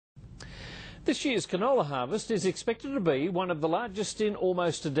This year's canola harvest is expected to be one of the largest in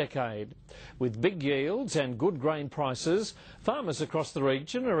almost a decade. With big yields and good grain prices, farmers across the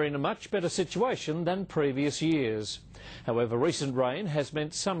region are in a much better situation than previous years. However, recent rain has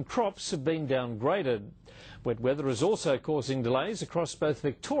meant some crops have been downgraded. Wet weather is also causing delays across both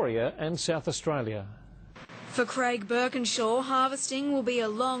Victoria and South Australia. For Craig Birkinshaw, harvesting will be a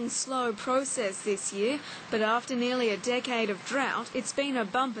long, slow process this year, but after nearly a decade of drought, it's been a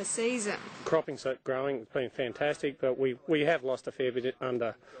bumper season. Cropping's growing, it's been fantastic, but we have lost a fair bit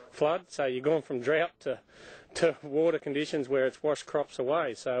under flood, so you're gone from drought to water conditions where it's washed crops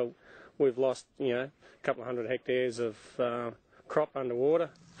away, so we've lost, a couple of hundred hectares of crop underwater.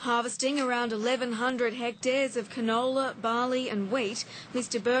 Harvesting around 1,100 hectares of canola, barley and wheat,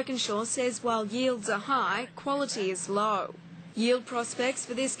 Mr Birkinshaw says while yields are high, quality is low. Yield prospects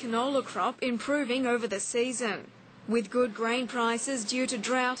for this canola crop improving over the season. With good grain prices due to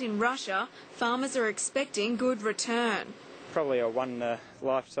drought in Russia, farmers are expecting good return. Probably a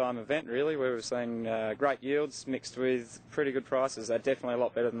one-lifetime event really, where we're seeing great yields mixed with pretty good prices. They're definitely a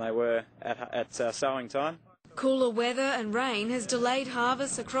lot better than they were at sowing time. Cooler weather and rain has delayed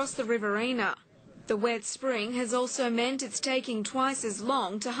harvests across the Riverina. The wet spring has also meant it's taking twice as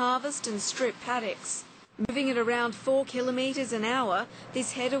long to harvest and strip paddocks. Moving at around 4 kilometres an hour,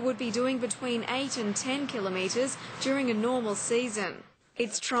 this header would be doing between 8 and 10 kilometres during a normal season.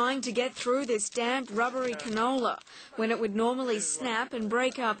 It's trying to get through this damp, rubbery canola, when it would normally snap and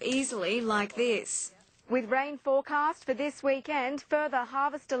break up easily like this. With rain forecast for this weekend, further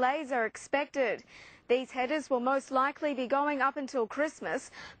harvest delays are expected. These headers will most likely be going up until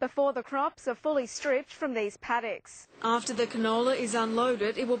Christmas before the crops are fully stripped from these paddocks. After the canola is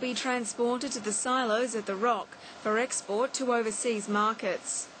unloaded, it will be transported to the silos at the Rock for export to overseas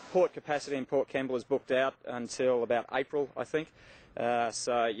markets. Port capacity in Port Kembla is booked out until about April, I think.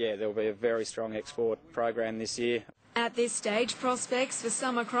 There'll be a very strong export program this year. At this stage, prospects for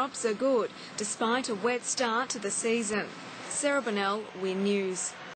summer crops are good, despite a wet start to the season. Sarah Bonnell, WIN News.